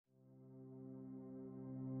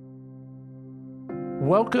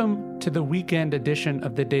Welcome to the weekend edition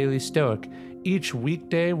of the Daily Stoic. Each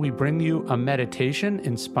weekday, we bring you a meditation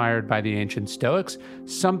inspired by the ancient Stoics,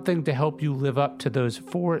 something to help you live up to those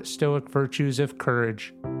 4 Stoic virtues of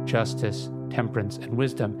courage, justice, temperance, and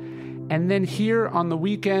wisdom. And then here on the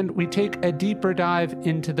weekend, we take a deeper dive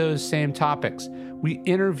into those same topics. We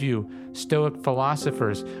interview Stoic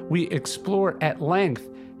philosophers. We explore at length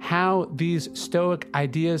how these Stoic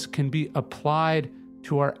ideas can be applied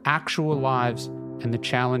to our actual lives and the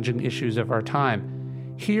challenging issues of our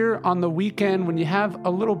time. Here on the weekend, when you have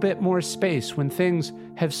a little bit more space, when things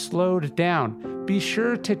have slowed down, be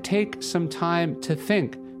sure to take some time to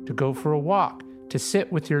think, to go for a walk, to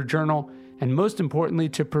sit with your journal, and most importantly,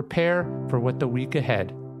 to prepare for what the week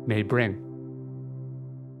ahead may bring.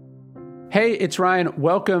 Hey, it's Ryan.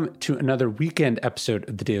 Welcome to another weekend episode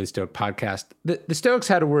of the Daily Stoic podcast. The Stoics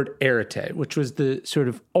had a word, arete, which was the sort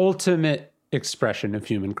of ultimate expression of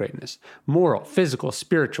human greatness. Moral, physical,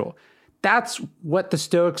 spiritual. That's what the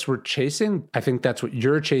Stoics were chasing. I think that's what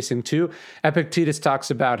you're chasing too. Epictetus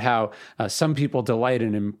talks about how some people delight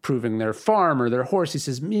in improving their farm or their horse. He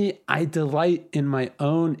says, I delight in my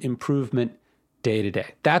own improvement day to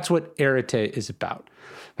day. That's what arete is about.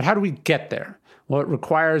 But how do we get there? Well, it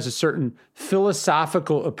requires a certain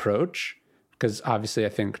philosophical approach, because obviously I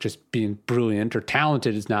think just being brilliant or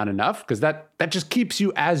talented is not enough, because that just keeps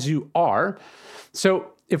you as you are.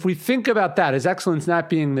 So if we think about that as excellence not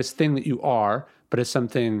being this thing that you are, but as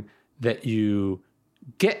something that you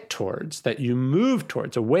get towards, that you move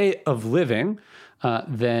towards, a way of living,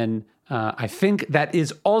 then I think that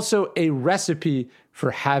is also a recipe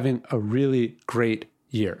for having a really great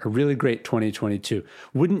year, a really great 2022.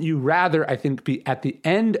 Wouldn't you rather, I think, be at the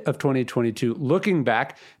end of 2022 looking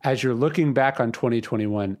back as you're looking back on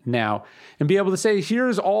 2021 now and be able to say,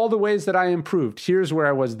 here's all the ways that I improved. Here's where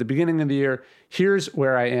I was at the beginning of the year. Here's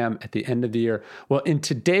where I am at the end of the year. Well, in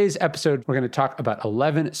today's episode, we're going to talk about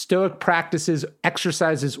 11 Stoic practices,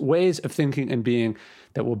 exercises, ways of thinking and being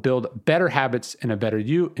that will build better habits and a better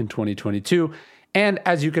you in 2022. And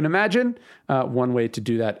as you can imagine, one way to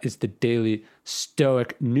do that is the Daily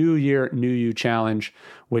Stoic New Year, New You Challenge,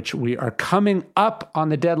 which we are coming up on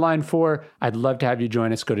the deadline for. I'd love to have you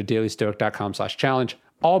join us. Go to dailystoic.com/challenge.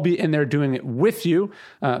 I'll be in there doing it with you.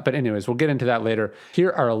 But anyways, we'll get into that later.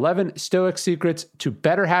 Here are 11 Stoic secrets to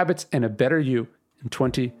better habits and a better you in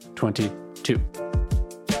 2022.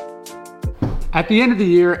 At the end of the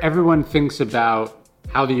year, everyone thinks about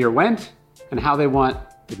how the year went and how they want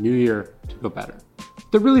the new year to go better. What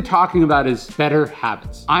they're really talking about is better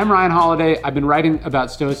habits. I'm Ryan Holiday. I've been writing about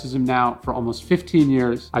Stoicism now for almost 15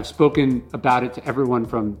 years. I've spoken about it to everyone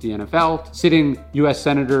from the NFL, to sitting US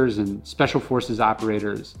senators and special forces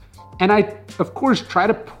operators. And I, of course, try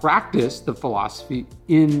to practice the philosophy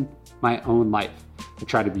in my own life. I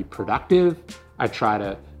try to be productive. I try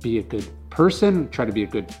to be a good person. I try to be a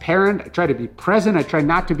good parent. I try to be present. I try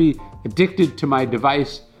not to be addicted to my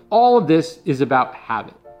device. All of this is about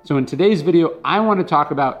habit. So in today's video, I want to talk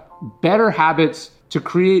about better habits to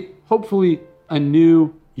create, hopefully, a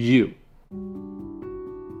new you.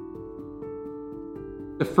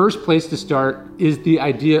 The first place to start is the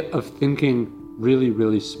idea of thinking really,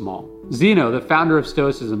 really small. Zeno, the founder of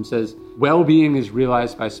Stoicism, says, well-being is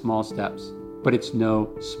realized by small steps, but it's no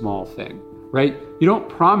small thing, right? You don't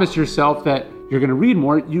promise yourself that you're going to read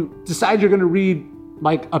more. You decide you're going to read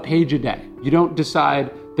like a page a day. You don't decide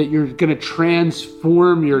that you're going to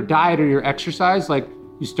transform your diet or your exercise. Like,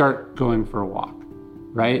 you start going for a walk,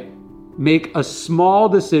 right? Make a small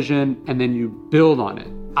decision and then you build on it.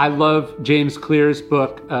 I love James Clear's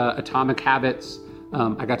book, Atomic Habits.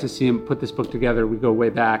 I got to see him put this book together. We go way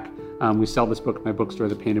back. We sell this book at my bookstore,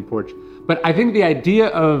 The Painted Porch. But I think the idea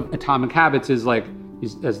of Atomic Habits is like,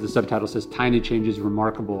 as the subtitle says, tiny changes,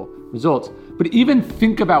 remarkable results. But even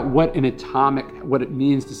think about what it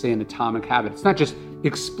means to say an atomic habit. It's not just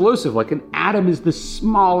explosive, like an atom is the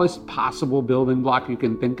smallest possible building block you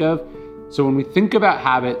can think of. So when we think about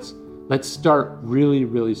habits, let's start really,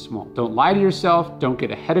 really small. Don't lie to yourself. Don't get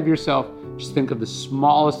ahead of yourself. Just think of the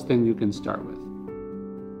smallest thing you can start with.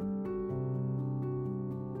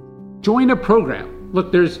 Join a program.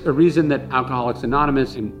 Look, there's a reason that Alcoholics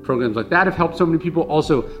Anonymous and programs like that have helped so many people.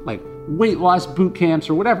 Also, like weight loss boot camps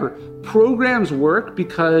or whatever. Programs work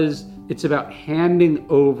because it's about handing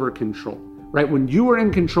over control, right? When you were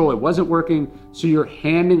in control, it wasn't working, so you're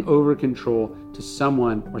handing over control to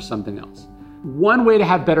someone or something else. One way to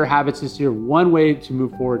have better habits this year, one way to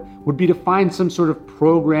move forward would be to find some sort of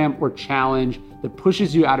program or challenge that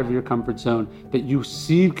pushes you out of your comfort zone, that you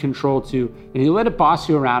cede control to, and you let it boss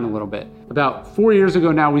you around a little bit. About 4 years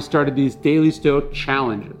ago now, we started these Daily Stoic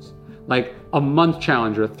challenges. like a month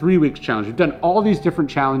challenge or a 3 weeks challenge. We've done all these different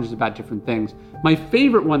challenges about different things. My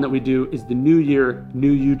favorite one that we do is the New Year,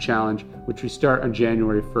 New You challenge, which we start on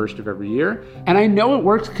January 1st of every year. And I know it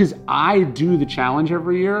works because I do the challenge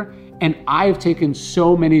every year, and I've taken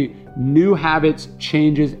so many new habits,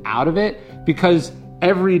 changes out of it, because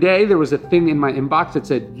every day there was a thing in my inbox that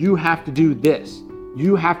said, you have to do this,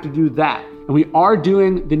 you have to do that. And we are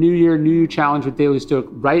doing the New Year, New You challenge with Daily Stoic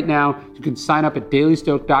right now. You can sign up at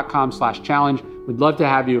dailystoic.com/challenge. We'd love to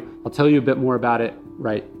have you. I'll tell you a bit more about it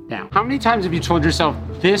right now. How many times have you told yourself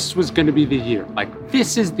this was going to be the year? Like,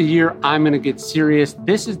 this is the year I'm going to get serious.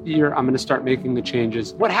 This is the year I'm going to start making the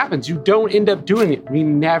changes. What happens? You don't end up doing it. We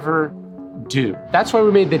never do. That's why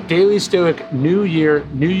we made the Daily Stoic New Year,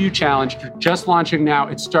 New You challenge. You're just launching now.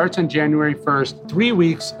 It starts on January 1st. 3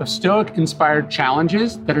 weeks of Stoic-inspired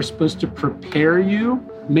challenges that are supposed to prepare you,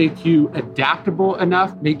 make you adaptable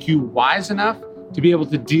enough, make you wise enough to be able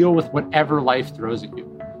to deal with whatever life throws at you.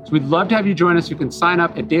 So we'd love to have you join us. You can sign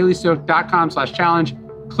up at dailystoic.com/challenge.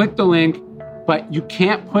 Click the link, but you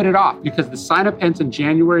can't put it off because the sign up ends on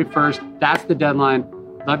January 1st. That's the deadline.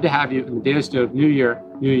 Love to have you in the Daily Stoic New Year,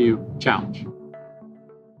 New You challenge.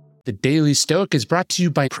 The Daily Stoic is brought to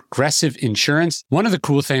you by Progressive Insurance. One of the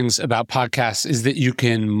cool things about podcasts is that you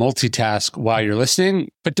can multitask while you're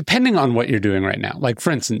listening, but depending on what you're doing right now. Like,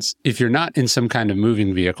 for instance, if you're not in some kind of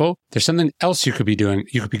moving vehicle, there's something else you could be doing.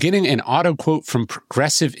 You could be getting an auto quote from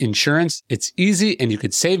Progressive Insurance. It's easy, and you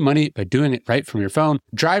could save money by doing it right from your phone.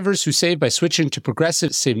 Drivers who save by switching to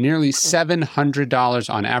Progressive save nearly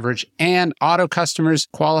 $700 on average, and auto customers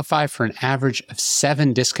qualify for an average of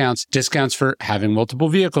 7 discounts. Discounts for having multiple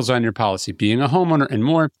vehicles on your policy, being a homeowner, and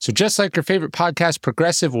more. So just like your favorite podcast,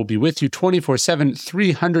 Progressive will be with you 24/7,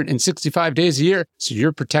 365 days a year, so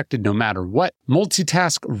you're protected no matter what.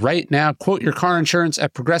 Multitask right now. Quote your car insurance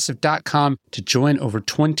at progressive.com to join over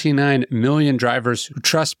 29 million drivers who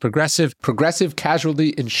trust Progressive. Progressive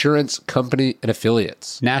Casualty Insurance Company and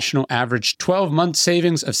Affiliates. National average 12-month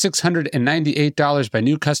savings of $698 by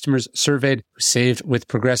new customers surveyed who saved with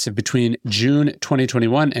Progressive between June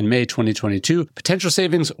 2021 and May 2022. Potential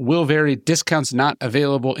savings will vary. Discounts not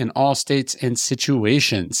available in all states and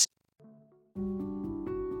situations.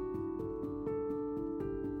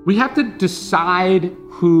 We have to decide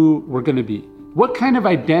who we're going to be. What kind of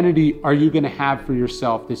identity are you going to have for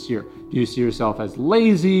yourself this year? Do you see yourself as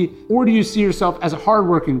lazy, or do you see yourself as a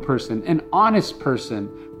hardworking person, an honest person?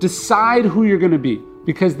 Decide who you're going to be,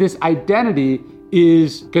 because this identity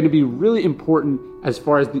is going to be really important as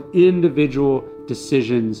far as the individual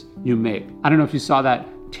decisions you make. I don't know if you saw that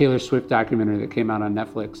Taylor Swift documentary that came out on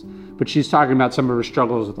Netflix, but she's talking about some of her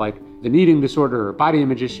struggles with like an eating disorder or body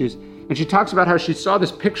image issues. And she talks about how she saw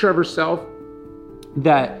this picture of herself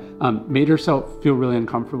that made herself feel really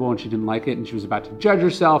uncomfortable, and she didn't like it, and she was about to judge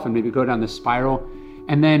herself and maybe go down this spiral.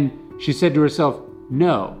 And then she said to herself,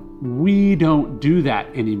 no, we don't do that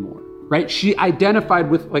anymore, right? She identified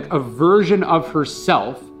with like a version of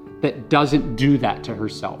herself that doesn't do that to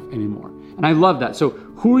herself anymore. And I love that. So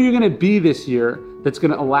who are you going to be this year that's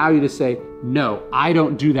going to allow you to say, no, I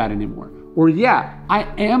don't do that anymore? Or yeah, I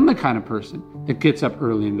am the kind of person that gets up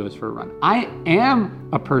early and goes for a run. I am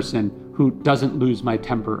a person who doesn't lose my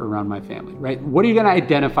temper around my family, right? What are you going to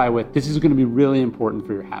identify with? This is going to be really important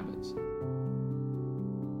for your habits.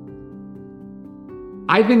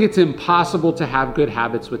 I think it's impossible to have good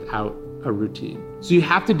habits without a routine. So you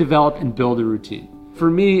have to develop and build a routine. For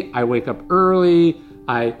me, I wake up early,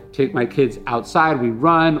 I take my kids outside, we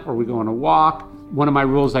run or we go on a walk. One of my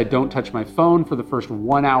rules, I don't touch my phone for the first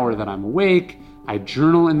 1 hour that I'm awake. I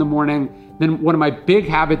journal in the morning. Then one of my big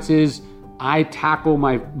habits is I tackle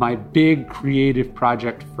my big creative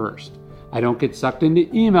project first. I don't get sucked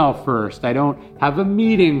into email first. I don't have a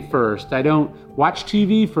meeting first. I don't watch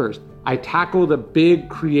TV first. I tackle the big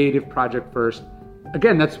creative project first.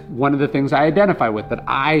 Again, that's one of the things I identify with, that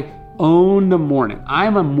I own the morning.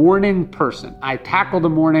 I'm a morning person. I tackle the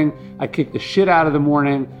morning. I kick the shit out of the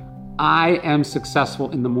morning. I am successful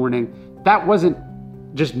in the morning. That wasn't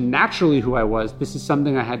just naturally who I was. This is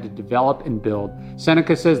something I had to develop and build.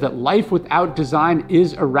 Seneca says that life without design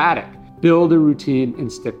is erratic. Build a routine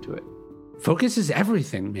and stick to it. Focus is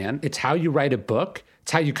everything, man. It's how you write a book.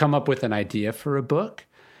 It's how you come up with an idea for a book.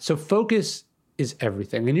 So focus is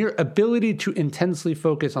everything. And your ability to intensely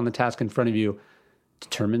focus on the task in front of you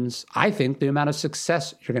determines, I think, the amount of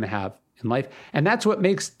success you're going to have in life. And that's what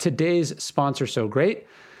makes today's sponsor so great.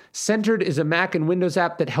 Centered is a Mac and Windows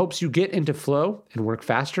app that helps you get into flow and work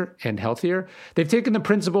faster and healthier. They've taken the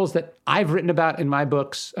principles that I've written about in my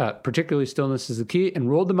books, particularly Stillness is the Key, and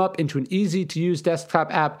rolled them up into an easy-to-use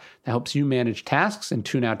desktop app that helps you manage tasks and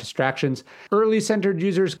tune out distractions. Early Centered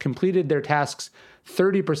users completed their tasks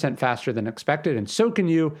 30% faster than expected, and so can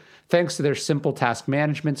you, thanks to their simple task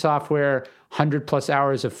management software, 100 plus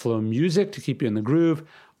hours of flow music to keep you in the groove,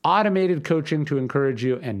 automated coaching to encourage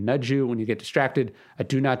you and nudge you when you get distracted, a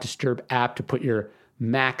Do Not Disturb app to put your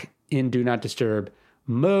Mac in Do Not Disturb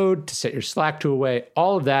mode to set your Slack to away,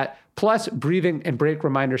 all of that, plus breathing and break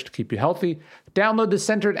reminders to keep you healthy. Download the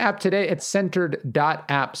Centered app today at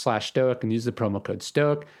centered.app/stoic and use the promo code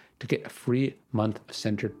STOIC to get a free month of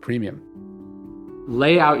Centered Premium.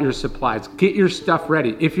 Lay out your supplies, get your stuff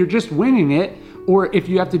ready. If you're just winging it, or if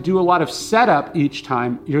you have to do a lot of setup each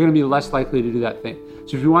time, you're gonna be less likely to do that thing.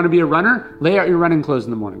 So if you wanna be a runner, lay out your running clothes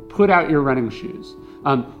in the morning, put out your running shoes.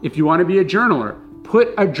 If you wanna be a journaler,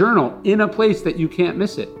 put a journal in a place that you can't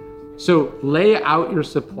miss it. So lay out your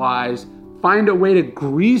supplies, find a way to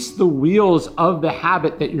grease the wheels of the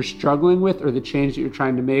habit that you're struggling with, or the change that you're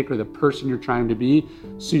trying to make, or the person you're trying to be,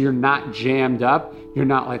 so you're not jammed up. You're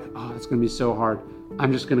not like, oh, it's gonna be so hard.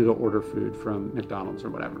 I'm just gonna go order food from McDonald's or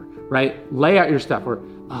whatever, right? Lay out your stuff, or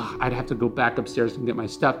I'd have to go back upstairs and get my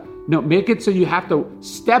stuff. No, make it so you have to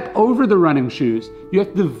step over the running shoes. You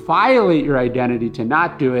have to violate your identity to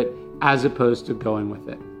not do it, as opposed to going with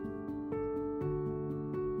it.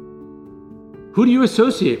 Who do you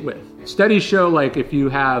associate with? Studies show, like, if you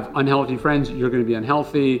have unhealthy friends, you're gonna be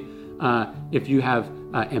unhealthy. If you have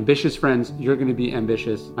ambitious friends, you're gonna be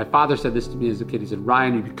ambitious. My father said this to me as a kid. He said,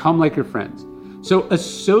 Ryan, you become like your friends. So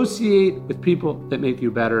associate with people that make you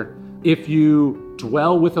better. If you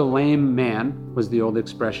dwell with a lame man, was the old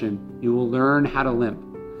expression, you will learn how to limp.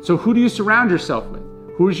 So who do you surround yourself with?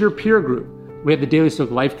 Who's your peer group? We have the Daily Stoic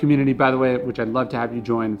Life community, by the way, which I'd love to have you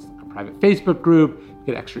join. It's a private Facebook group. You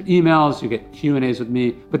get extra emails, you get Q&As with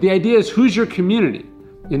me. But the idea is, who's your community?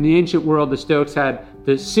 In the ancient world, the Stoics had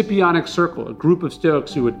the Scipionic Circle, a group of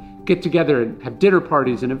Stoics who would get together and have dinner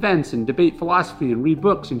parties and events and debate philosophy and read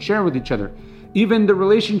books and share with each other. Even the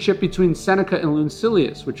relationship between Seneca and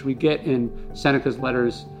Lucilius, which we get in Seneca's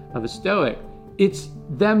Letters of a Stoic, it's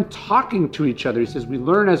them talking to each other. He says, we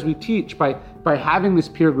learn as we teach. By having this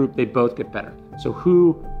peer group, they both get better. So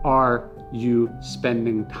who are you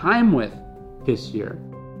spending time with this year?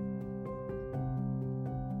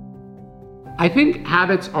 I think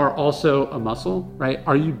habits are also a muscle, right?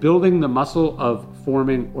 Are you building the muscle of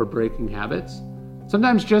forming or breaking habits?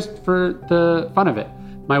 Sometimes just for the fun of it.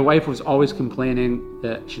 My wife was always complaining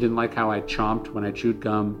that she didn't like how I chomped when I chewed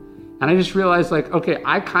gum. And I just realized, like, okay,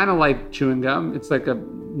 I kind of like chewing gum. It's like a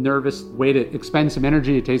nervous way to expend some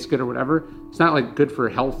energy. It tastes good or whatever. It's not like good for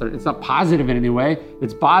health, or it's not positive in any way.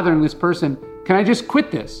 It's bothering this person. Can I just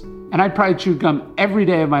quit this? And I'd probably chew gum every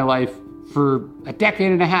day of my life for a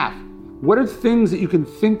decade and a half. What are things that you can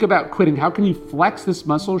think about quitting? How can you flex this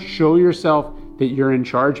muscle? Show yourself that you're in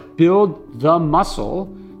charge. Build the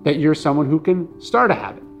muscle that you're someone who can start a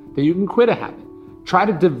habit, that you can quit a habit. Try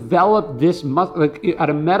to develop this muscle, like at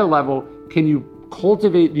a meta level. Can you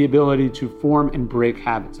cultivate the ability to form and break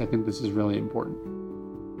habits? I think this is really important.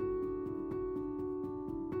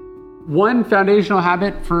 One foundational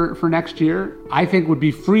habit for next year, I think, would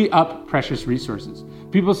be free up precious resources.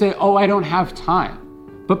 People say, oh, I don't have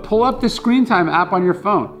time. But pull up the screen time app on your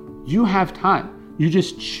phone. You have time. You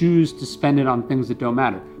just choose to spend it on things that don't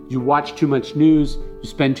matter. You watch too much news, you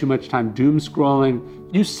spend too much time doom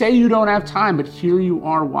scrolling. You say you don't have time, but here you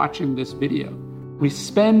are watching this video. We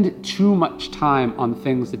spend too much time on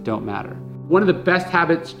things that don't matter. One of the best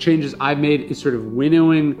habits changes I've made is sort of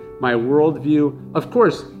winnowing my worldview. Of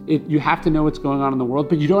course, you have to know what's going on in the world,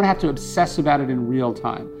 but you don't have to obsess about it in real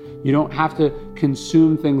time. You don't have to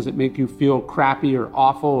consume things that make you feel crappy or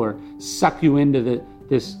awful or suck you into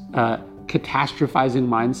this catastrophizing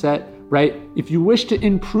mindset, right? If you wish to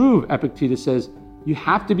improve, Epictetus says, you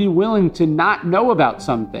have to be willing to not know about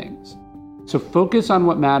some things. So focus on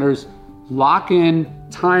what matters. Lock in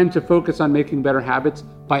time to focus on making better habits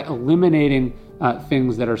by eliminating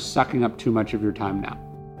things that are sucking up too much of your time now.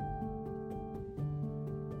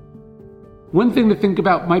 One thing to think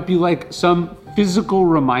about might be like some physical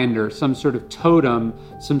reminder, some sort of totem,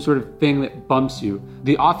 some sort of thing that bumps you.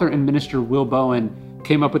 The author and minister Will Bowen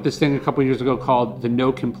came up with this thing a couple years ago called the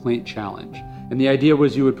No Complaint Challenge. And the idea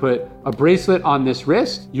was you would put a bracelet on this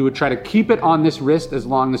wrist, you would try to keep it on this wrist as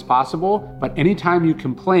long as possible, but anytime you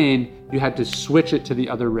complained, you had to switch it to the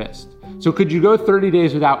other wrist. So could you go 30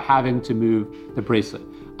 days without having to move the bracelet?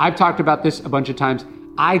 I've talked about this a bunch of times.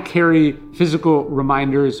 I carry physical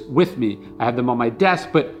reminders with me. I have them on my desk,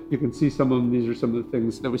 but you can see some of them. These are some of the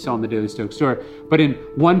things that we sell in the Daily Stoic store. But in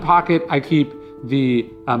one pocket, I keep the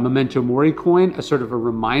Memento Mori coin, a sort of a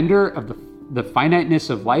reminder of the finiteness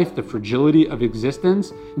of life, the fragility of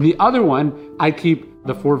existence. In the other one, I keep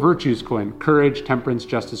the four virtues coin: courage, temperance,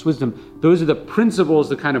 justice, wisdom. Those are the principles,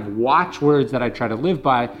 the kind of watchwords that I try to live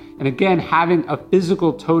by. And again, having a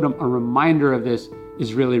physical totem, a reminder of this,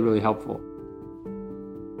 is really, really helpful.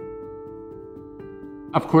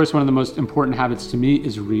 Of course, one of the most important habits to me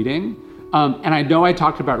is reading. And I know I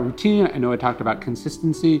talked about routine. I know I talked about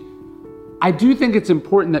consistency. I do think it's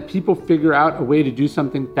important that people figure out a way to do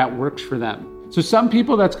something that works for them. So some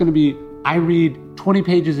people, that's going to be, I read 20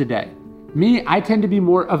 pages a day. Me, I tend to be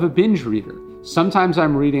more of a binge reader. Sometimes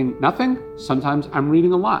I'm reading nothing. Sometimes I'm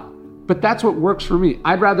reading a lot. But that's what works for me.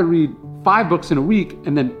 I'd rather read 5 books in a week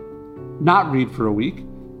and then not read for a week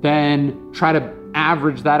than try to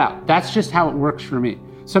average that out. That's just how it works for me.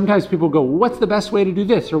 Sometimes people go, what's the best way to do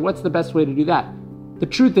this? Or what's the best way to do that? The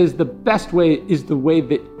truth is, the best way is the way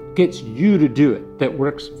that gets you to do it, that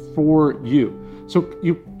works for you. So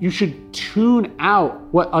you should tune out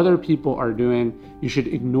what other people are doing. You should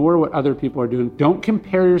ignore what other people are doing. Don't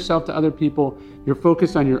compare yourself to other people. You're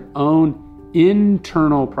focused on your own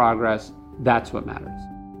internal progress. That's what matters.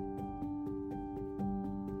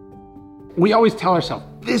 We always tell ourselves,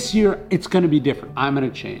 this year, it's going to be different. I'm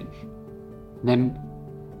going to change. And then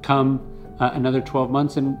come another 12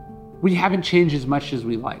 months and we haven't changed as much as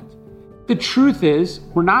we liked. The truth is,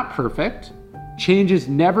 we're not perfect. Change is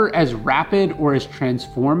never as rapid or as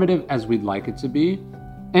transformative as we'd like it to be.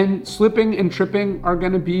 And slipping and tripping are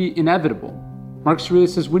going to be inevitable. Marcus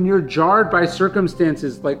Aurelius says, when you're jarred by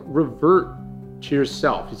circumstances, like, revert to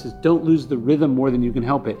yourself. He says, don't lose the rhythm more than you can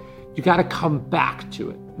help it. You got to come back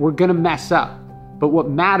to it. We're going to mess up. But what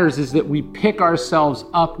matters is that we pick ourselves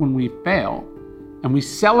up when we fail, and we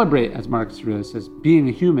celebrate, as Marcus Aurelius says, being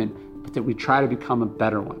a human, but that we try to become a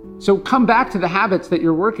better one. So come back to the habits that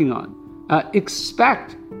you're working on.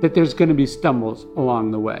 Expect that there's going to be stumbles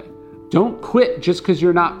along the way. Don't quit just because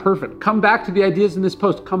you're not perfect. Come back to the ideas in this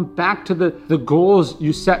post. Come back to the goals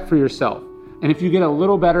you set for yourself. And if you get a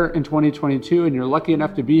little better in 2022 and you're lucky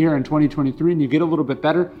enough to be here in 2023 and you get a little bit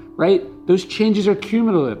better, right? Those changes are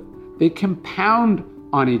cumulative. They compound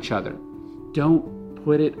on each other. Don't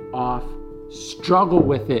put it off. Struggle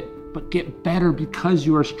with it, but get better because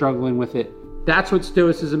you are struggling with it. That's what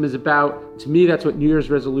Stoicism is about. To me, that's what New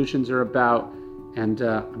Year's resolutions are about. And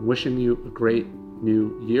I'm wishing you a great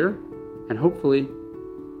new year and hopefully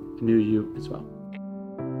a new you as well.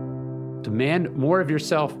 Demand more of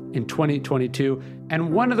yourself in 2022.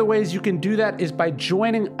 And one of the ways you can do that is by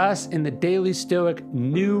joining us in the Daily Stoic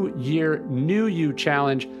New Year, New You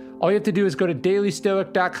Challenge. All you have to do is go to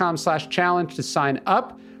dailystoic.com/challenge to sign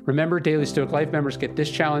up. Remember, Daily Stoic Life members get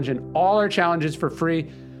this challenge and all our challenges for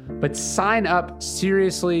free. But sign up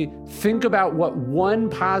seriously. Think about what one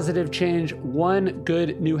positive change, one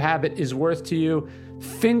good new habit is worth to you.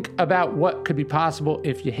 Think about what could be possible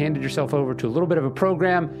if you handed yourself over to a little bit of a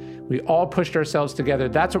program. We all pushed ourselves together.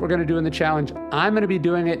 That's what we're going to do in the challenge. I'm going to be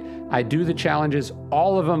doing it. I do the challenges,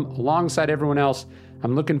 all of them alongside everyone else.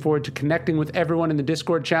 I'm looking forward to connecting with everyone in the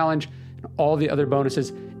Discord challenge and all the other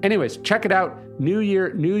bonuses. Anyways, check it out. New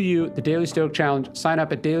Year, New You, the Daily Stoic Challenge. Sign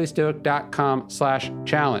up at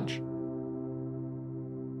dailystoic.com/challenge.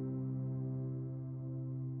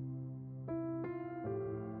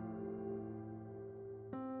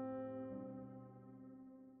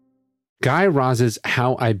 Guy Raz's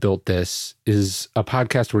How I Built This is a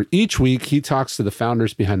podcast where each week he talks to the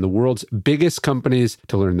founders behind the world's biggest companies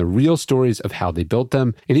to learn the real stories of how they built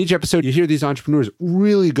them. In each episode, you hear these entrepreneurs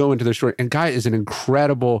really go into their story. And Guy is an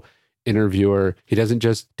incredible interviewer. He doesn't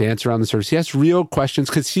just dance around the surface. He asks real questions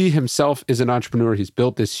because he himself is an entrepreneur. He's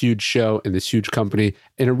built this huge show and this huge company.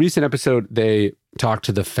 In a recent episode, they talked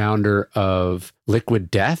to the founder of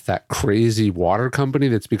Liquid Death, that crazy water company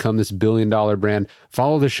that's become this billion-dollar brand.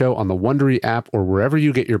 Follow the show on the Wondery app or wherever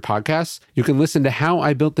you get your podcasts. You can listen to How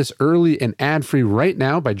I Built This early and ad-free right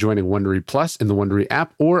now by joining Wondery Plus in the Wondery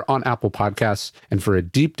app or on Apple Podcasts. And for a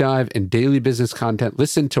deep dive in daily business content,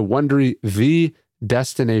 listen to Wondery, the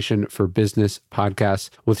destination for business podcasts,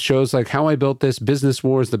 with shows like How I Built This, Business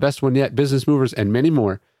Wars, The Best One Yet, Business Movers, and many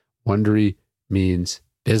more. Wondery means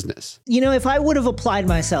business. You know, if I would have applied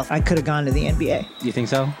myself, I could have gone to the NBA. You think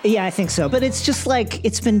so? Yeah, I think so. But it's just like,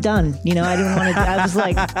 it's been done. You know, I didn't want to, I was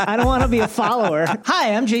like, I don't want to be a follower.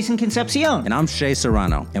 Hi, I'm Jason Concepcion. And I'm Shea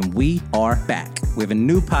Serrano. And we are back. We have a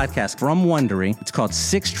new podcast from Wondery. It's called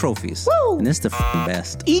Six Trophies. Woo! And it's the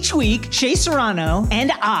best. Each week, Shea Serrano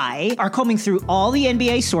and I are combing through all the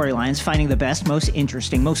NBA storylines, finding the best, most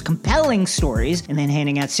interesting, most compelling stories, and then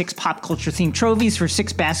handing out 6 pop culture themed trophies for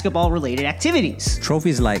 6 basketball related activities.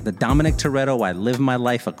 Trophies like the Dominic Toretto I Live My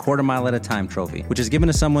Life a Quarter Mile at a Time trophy, which is given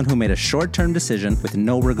to someone who made a short-term decision with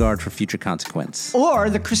no regard for future consequence. Or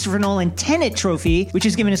the Christopher Nolan Tenet trophy, which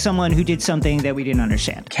is given to someone who did something that we didn't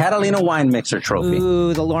understand. Catalina Wine Mixer trophy.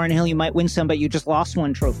 Ooh, the Lauryn Hill You Might Win Some, but you just lost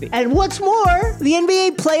one trophy. And what's more, the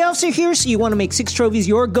NBA playoffs are here, so you want to make 6 Trophies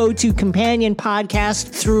your go-to companion podcast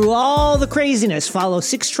through all the craziness. Follow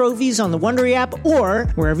 6 Trophies on the Wondery app or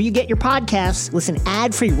wherever you get your podcasts. Listen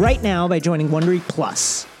ad-free right now by joining Wondery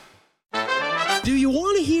Plus. Do you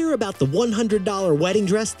want to hear about the $100 wedding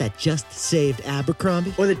dress that just saved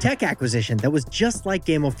Abercrombie? Or the tech acquisition that was just like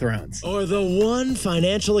Game of Thrones? Or the one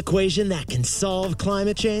financial equation that can solve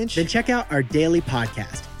climate change? Then check out our daily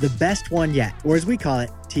podcast, The Best One Yet, or as we call it,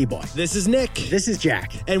 T-Boy. This is Nick. This is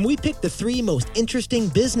Jack. And we pick the 3 most interesting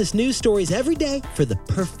business news stories every day for the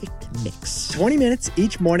perfect mix. 20 minutes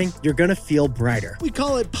each morning, you're going to feel brighter. We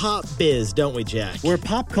call it Pop Biz, don't we, Jack? Where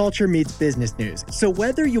pop culture meets business news. So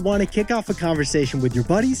whether you want to kick off a conversation with your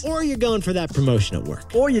buddies, or you're going for that promotion at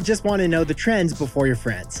work, or you just want to know the trends before your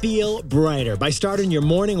friends, feel brighter by starting your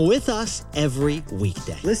morning with us every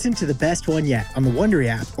weekday. Listen to The Best One Yet on the Wondery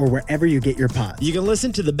app or wherever you get your pods. You can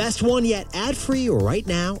listen to The Best One Yet ad-free right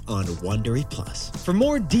now on Wondery Plus. For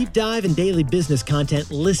more deep dive and daily business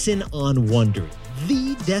content, listen on Wondery,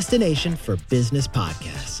 the destination for business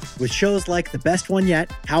podcasts. With shows like The Best One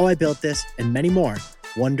Yet, How I Built This, and many more,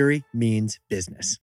 Wondery means business.